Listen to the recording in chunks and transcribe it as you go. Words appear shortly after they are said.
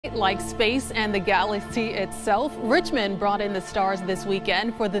Like space and the galaxy itself, Richmond brought in the stars this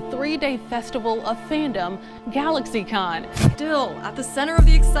weekend for the 3-day festival of fandom, GalaxyCon. Still at the center of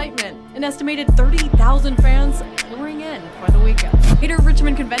the excitement, an estimated 30,000 fans pouring in for the weekend. Greater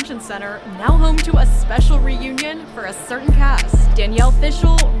Richmond Convention Center, now home to a special reunion for a certain cast. Danielle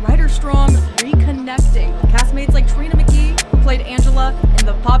Fishel, Ryder Strong, reconnecting. Castmates like Trina McGee, who played Angela in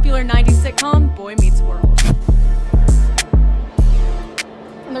the popular 90s sitcom Boy Meets World.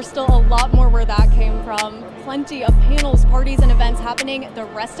 And there's still a lot more where that came from. Plenty of panels, parties, and events happening the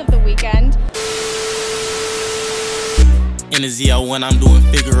rest of the weekend. In the ZO when I'm doing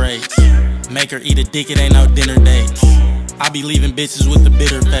figure eights. Make her eat a dick, it ain't no dinner dates. I be leaving bitches with the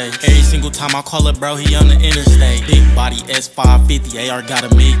bitter face. Every single time I call up, bro, he on the interstate. Big body S550, AR got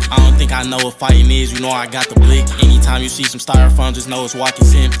a MiG. I don't think I know what fighting is, you know I got the blick. Anytime you see some styrofoam, just know it's walking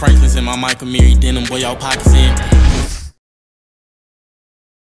sin. Franklin's in my Michael Mary denim, boy, y'all pockets in.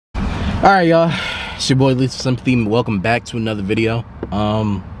 Alright, y'all, it's your boy Lethalsympathy. Welcome back to another video.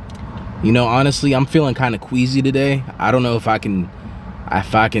 You know, honestly, I'm feeling kind of queasy today. I don't know if I can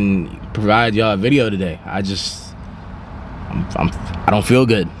provide y'all a video today. I don't feel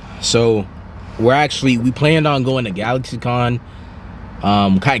good. So we planned on going to GalaxyCon.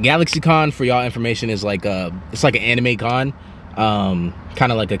 GalaxyCon, for y'all information, is like it's like an anime con,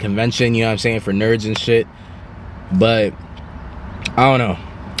 kind of like a convention, you know what I'm saying, for nerds and shit. But I don't know.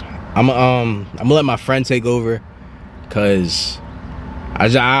 I'm gonna let my friend take over, cause I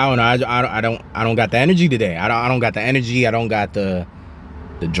don't got the energy today. I don't got the energy. I don't got the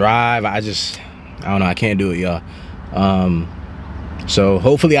drive. I don't know. I can't do it, y'all. So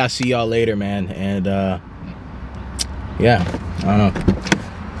hopefully I'll see y'all later, man. And yeah, I don't know.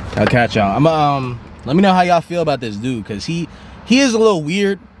 I'll catch y'all. Let me know how y'all feel about this dude, cause he is a little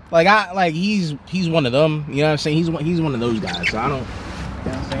weird. Like he's one of them. You know what I'm saying? He's one of those guys. So I don't. You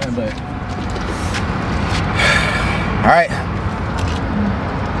know what I'm saying? But all right.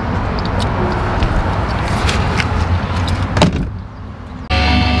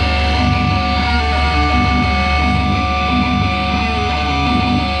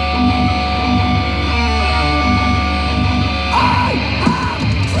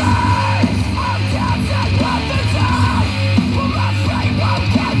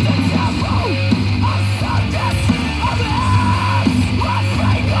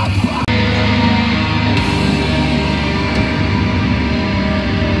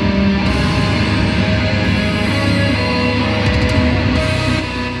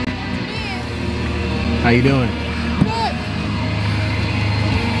 How you doing? Good.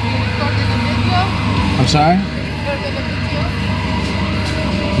 I'm sorry?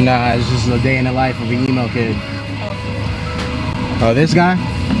 Video? Nah, it's just a day in the life of an emo kid. Oh, this guy?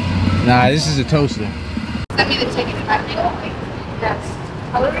 Nah, this is a toaster. Send me the ticket. I think that's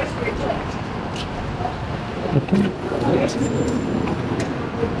hilarious for your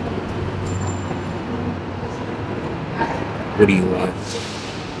What do you want?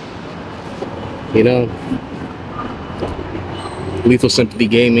 You know, Lethalsympathy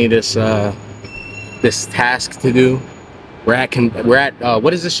gave me this this task to do. We're at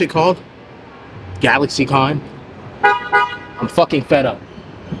what is this shit called? GalaxyCon. I'm fucking fed up.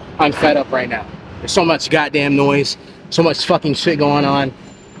 I'm fed up right now. There's so much goddamn noise, so much fucking shit going on.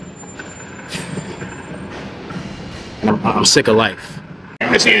 I'm sick of life. If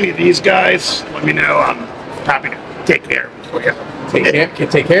I see any of these guys, let me know. I'm happy to take care of them for you.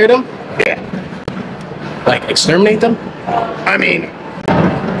 Take care of them? Yeah. Like exterminate them? I mean,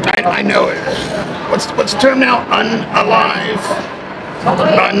 I know it. What's the term now? Unalive?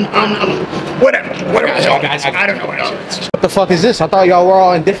 Whatever it's called. I don't know what it is. What the fuck is this? I thought y'all were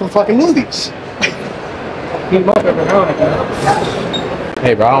all in different fucking movies.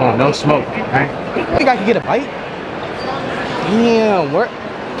 Hey bro, I don't want no smoke, right? You think I can get a bite? Damn,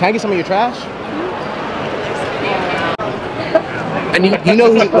 can I get some of your trash? And you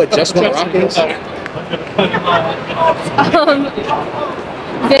know what Just Wanna Rock is?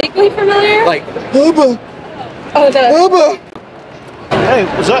 Vaguely familiar? Like, Hubba! Oh, the... Hubba! Hey,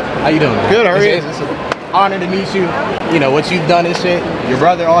 what's up? How you doing? Good, how are you? It's an honor to meet you. You know, what you've done and shit. Your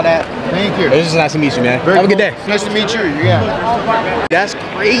brother, all that. Thank you. It's just nice to meet you, man. Very Have a cool. good day. Nice to meet you. Yeah. That's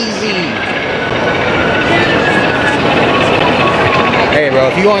crazy. Hey, bro,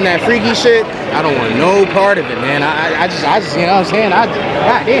 if you on that freaky shit, I don't want no part of it, man. I just, you know what I'm saying?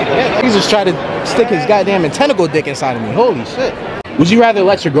 Goddamn, he's just trying to stick his goddamn tentacle dick inside of me. Holy shit. Would you rather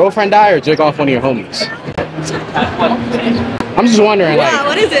let your girlfriend die or jerk off one of your homies? I'm just wondering, like. Yeah,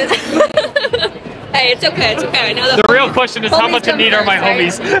 what is it? Hey, it's okay, I know that. The real question is how much in need are my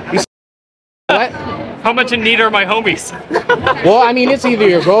homies? What? How much in need are my homies? Well, I mean, it's either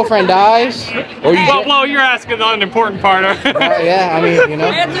your girlfriend dies or you. Well, you're asking the unimportant part. Yeah, I mean, you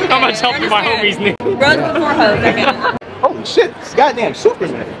know. How much help do my homies need? Rose before hose. Holy shit, it's goddamn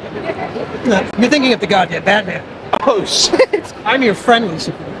Superman. You're thinking of the goddamn Batman. Oh shit. I'm your friendly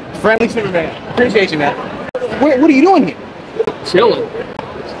Superman. Friendly Superman. Appreciate you, man. What are you doing here? Chilling.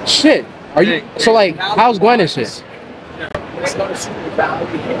 Shit. Are you? So like, how's Gwen and shit?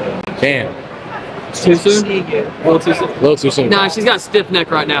 Damn. Too soon? A little too soon. A little too soon. Nah, she's got a stiff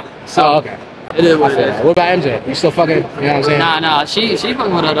neck right now. So Oh, okay. it is what it is. What about MJ? You still fucking? You know what I'm saying? Nah, she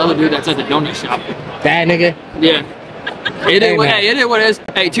fucking with that other dude that's at the donut shop. Bad nigga. Yeah. It Hey, is man. it is what it is.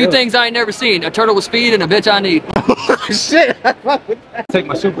 Hey, two things I ain't never seen: a turtle with speed and a bitch I need. Shit. Take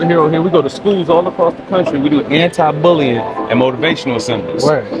my superhero here. We go to schools all across the country. We do anti-bullying and motivational assemblies.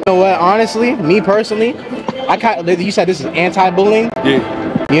 Word. You know what? Honestly, me personally, I kind of. You said this is anti-bullying. Yeah.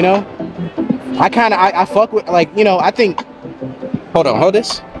 You know, I fuck with, like, you know, I think. Hold on, hold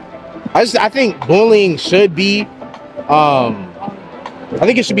this. I think bullying should be, I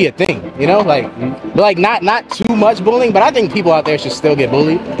think it should be a thing. You know, like not too much bullying, but I think people out there should still get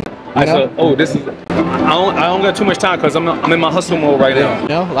bullied. You know? Oh, this is. I don't got too much time because I'm in my hustle mode right now. You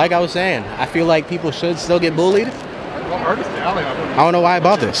know, like I was saying, I feel like people should still get bullied. I don't know why I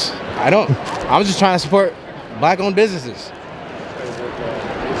bought this. I don't. I'm just trying to support black-owned businesses.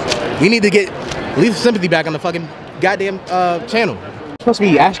 We need to get Lethalsympathy back on the fucking goddamn channel. Supposed to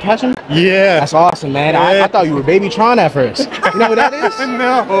be Ash Ketchum? Yeah. That's awesome, man. I thought you were Baby Tron at first. You know who that is?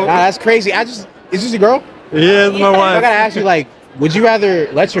 No. Nah, that's crazy. Is this your girl? Yeah, it's my I wife. gotta ask you, like, would you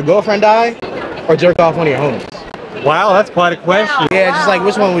rather let your girlfriend die or jerk off one of your homies? Wow, that's quite a question. Yeah, just like,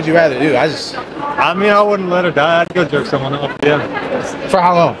 which one would you rather do? I mean, I wouldn't let her die. I'd go jerk someone off. Yeah. For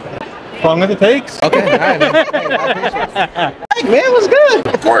how long? As long as it takes. Okay, all right, man. Hey, I appreciate it. Hey, man, what's good?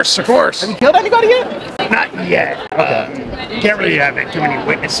 Of course, of course. Have you killed anybody yet? Not yet. Can't really have too many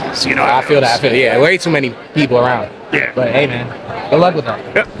witnesses, you know. I feel that. Yeah, way too many people around. Yeah. But hey, man, good luck with that.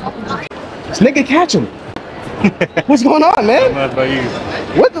 Yep. This nigga catch him. What's going on, man? What about you?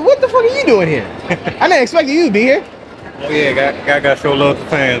 What the fuck are you doing here? I didn't expect you to be here. Oh yeah, got show love to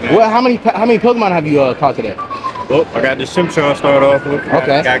fans, man. Well, how many Pokemon have you caught today? Oh, I got this Shimchon start off with.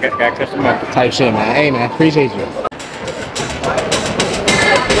 Okay. Got catch them up. Type shit, man. Hey, man, appreciate you.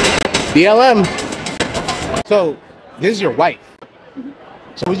 BLM. So, this is your wife.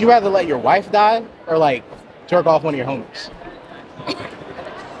 So, would you rather let your wife die or like jerk off one of your homies?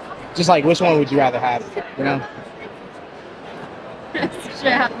 Just like, which one would you rather have? You know?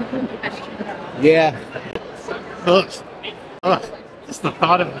 Yeah. Just the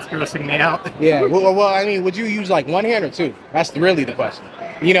thought of it's grossing me out. Yeah. Well, I mean, would you use like one hand or two? That's really the question.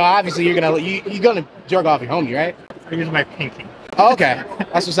 You know, obviously you're gonna jerk off your homie, right? I use my pinky. Oh, okay.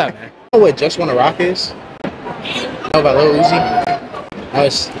 That's what's up, man. You know what Just Wanna Rock is? You know about Lil Uzi? That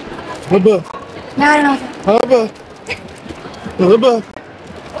was. No, I don't know.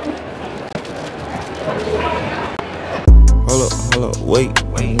 Hold up, wait.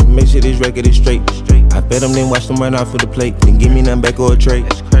 Make sure this record is straight. I bet them, then watch them run off with the plate. Then give me nothing back or a trade.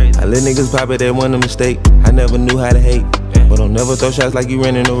 I let niggas pop it, that one a mistake. I never knew how to hate. But don't never throw shots like you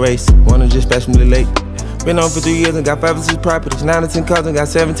running a race. Wanna just pass me the late. Been on for 3 years and got 5 or 6 properties. 9 or 10 cars and got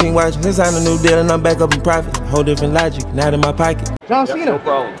 17 watches. Then signed a new deal and I'm back up in profit. Whole different logic, not in my pocket. John Cena. No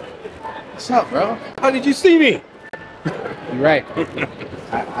problem. What's up, bro? How did you see me? You're right.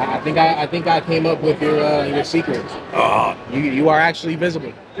 I think I came up with your secret. You are actually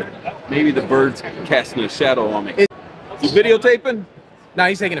visible. Maybe the bird's casting a shadow on me. You videotaping? No,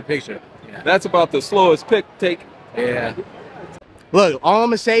 he's taking a picture. Yeah. That's about the slowest pick take. Yeah. Look, all I'm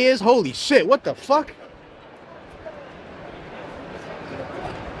gonna say is, holy shit, what the fuck?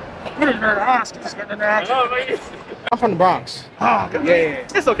 I'm from the Bronx. Oh, Yeah.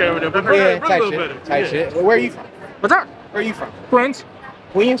 it's okay over there, but Yeah, we're a type little shit. better. Type shit. Where are you from? What's that? Where are you from? Queens?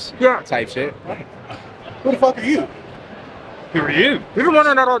 Queens? Yeah. Type shit. Who the fuck are you? Who are you? We've been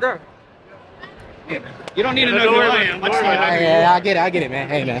wondering that all day. You don't need to know who I am. Yeah, I get it, man.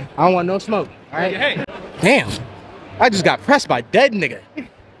 Hey, man, I don't want no smoke. All right. Hey. Damn, I just got pressed by dead nigga.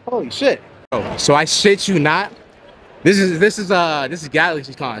 Holy shit. So I shit you not. This is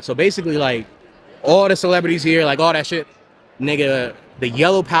GalaxyCon. So basically, like, all the celebrities here, like all that shit, nigga. The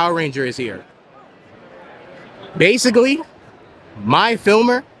yellow Power Ranger is here. Basically, my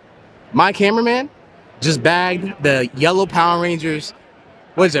filmer, my cameraman, just bagged the yellow Power Rangers.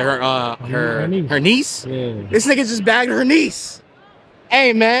 What is it? Her niece. Yeah. This nigga just bagged her niece.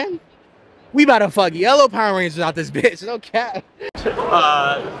 Hey, man. We about to fuck yellow Power Rangers out this bitch. No cap.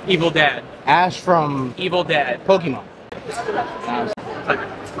 Evil Dad. Ash from Evil Dad. Pokemon.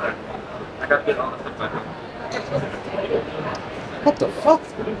 What the fuck?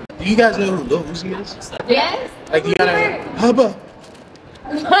 Do you guys know who Lil Uzi is? Yes. Like you gotta Hubba.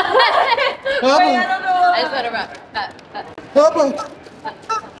 Wait, I don't know. I just let her rap. Hubba.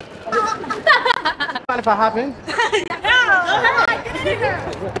 Mind if I hop in?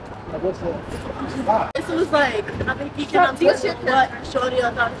 This was like, I think you can t-shirt what Shorty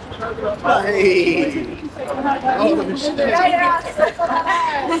I thought she was going to fuck. Hey. Oh shit. That's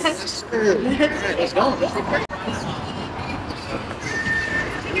good. Alright, let's go.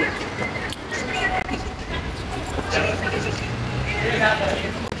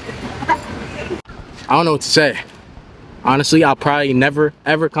 I don't know what to say. Honestly, I'll probably never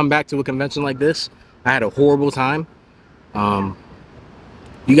ever come back to a convention like this. I had a horrible time.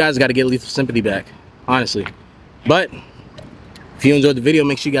 You guys got to get Lethal Sympathy back, honestly. But if you enjoyed the video,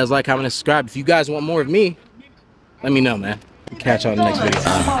 make sure you guys like, comment, and subscribe. If you guys want more of me, let me know, man. Catch y'all in the next video.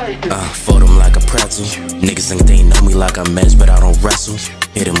 For them like a pretzel. Niggas think they know me like I'm Mez, but I don't wrestle.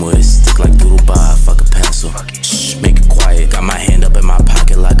 Hit him with a stick like doodle bar, fuck a pencil. Shh, make it quiet. Got my hand up in my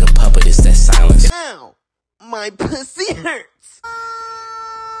pocket like a puppet. It's that silence. Ow, my pussy hurts.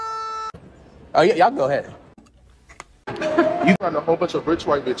 Oh, yeah, y'all go ahead. You find a whole bunch of rich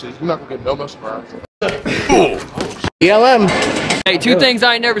white bitches, you're not gonna get no mesmerized. BLM. Hey, two things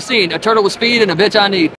I ain't never seen: a turtle with speed and a bitch I need.